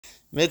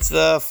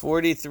Mitzvah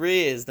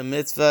 43 is the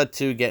mitzvah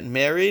to get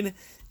married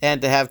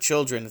and to have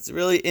children. It's a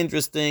really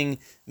interesting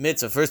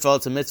mitzvah. First of all,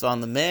 it's a mitzvah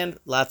on the man.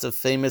 Lots of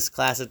famous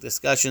classic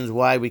discussions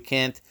why we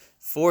can't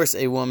force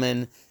a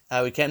woman,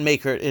 we can't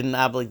make her an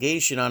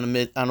obligation on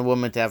a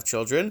woman to have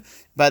children.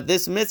 But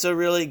this mitzvah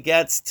really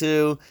gets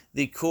to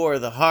the core,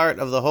 the heart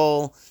of the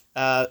whole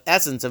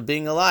essence of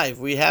being alive.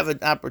 We have an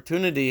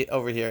opportunity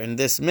over here in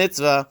this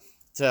mitzvah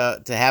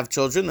to have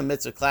children. The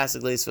mitzvah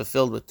classically is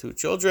fulfilled with two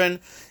children,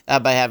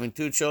 by having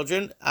two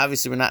children.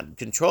 Obviously, we're not in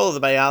control of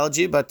the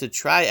biology, but to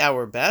try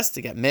our best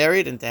to get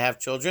married and to have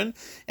children.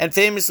 And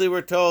famously,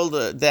 we're told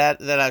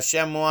that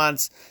Hashem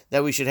wants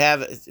that we should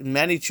have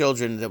many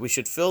children, that we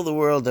should fill the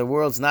world. The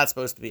world's not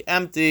supposed to be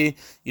empty.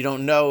 You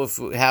don't know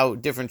how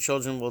different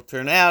children will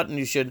turn out, and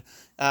you should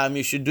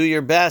do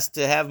your best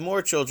to have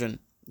more children.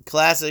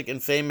 Classic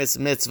and famous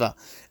mitzvah.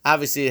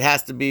 Obviously, it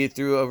has to be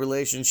through a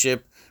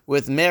relationship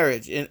with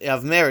marriage.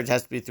 Marriage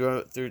has to be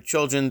through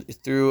children,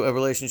 through a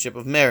relationship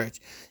of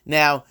marriage.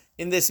 Now,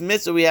 in this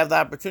mitzvah, we have the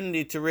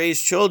opportunity to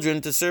raise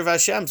children to serve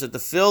Hashem, so to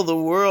fill the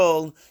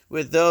world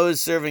with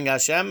those serving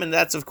Hashem, and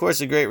that's, of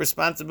course, a great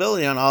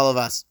responsibility on all of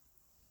us,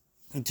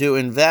 to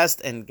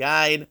invest and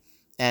guide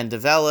and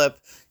develop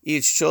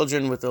each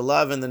children with the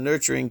love and the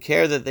nurturing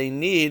care that they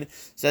need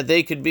so that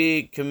they could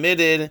be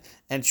committed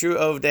and true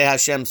Ovdei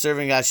Hashem,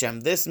 serving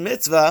Hashem. This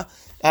mitzvah,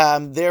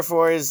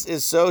 therefore,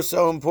 is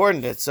so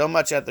important. It's so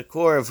much at the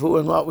core of who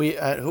and what we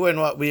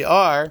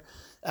are.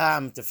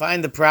 To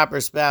find the proper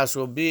spouse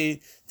will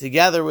be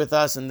together with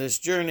us in this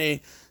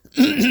journey,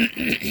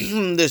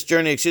 of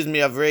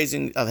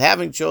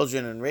having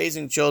children and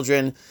raising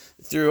children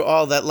through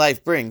all that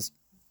life brings.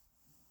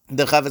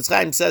 The Chafetz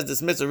Chaim says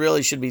this mitzvah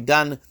really should be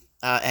done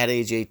at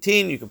age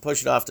 18. You can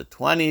push it off to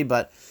 20,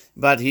 but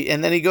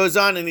then he goes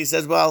on and he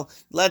says, well,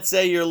 let's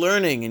say you're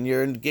learning and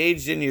you're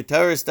engaged in your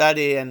Torah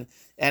study, and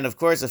of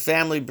course a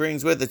family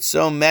brings with it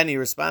so many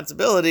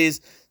responsibilities.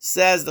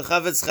 Says the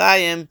Chafetz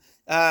Chaim,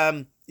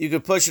 you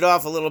could push it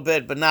off a little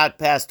bit, but not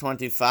past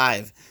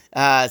 25.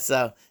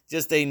 So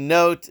just a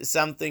note,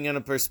 something in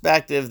a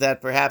perspective that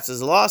perhaps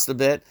is lost a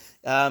bit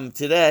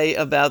today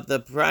about the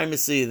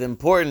primacy, the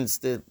importance,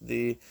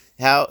 the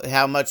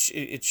how much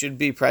it should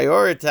be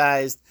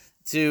prioritized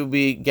to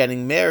be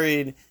getting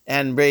married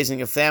and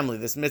raising a family.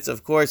 This mitzvah,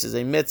 of course, is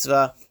a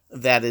mitzvah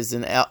that is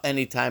in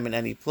any time and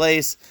any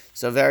place.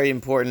 So very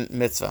important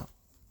mitzvah.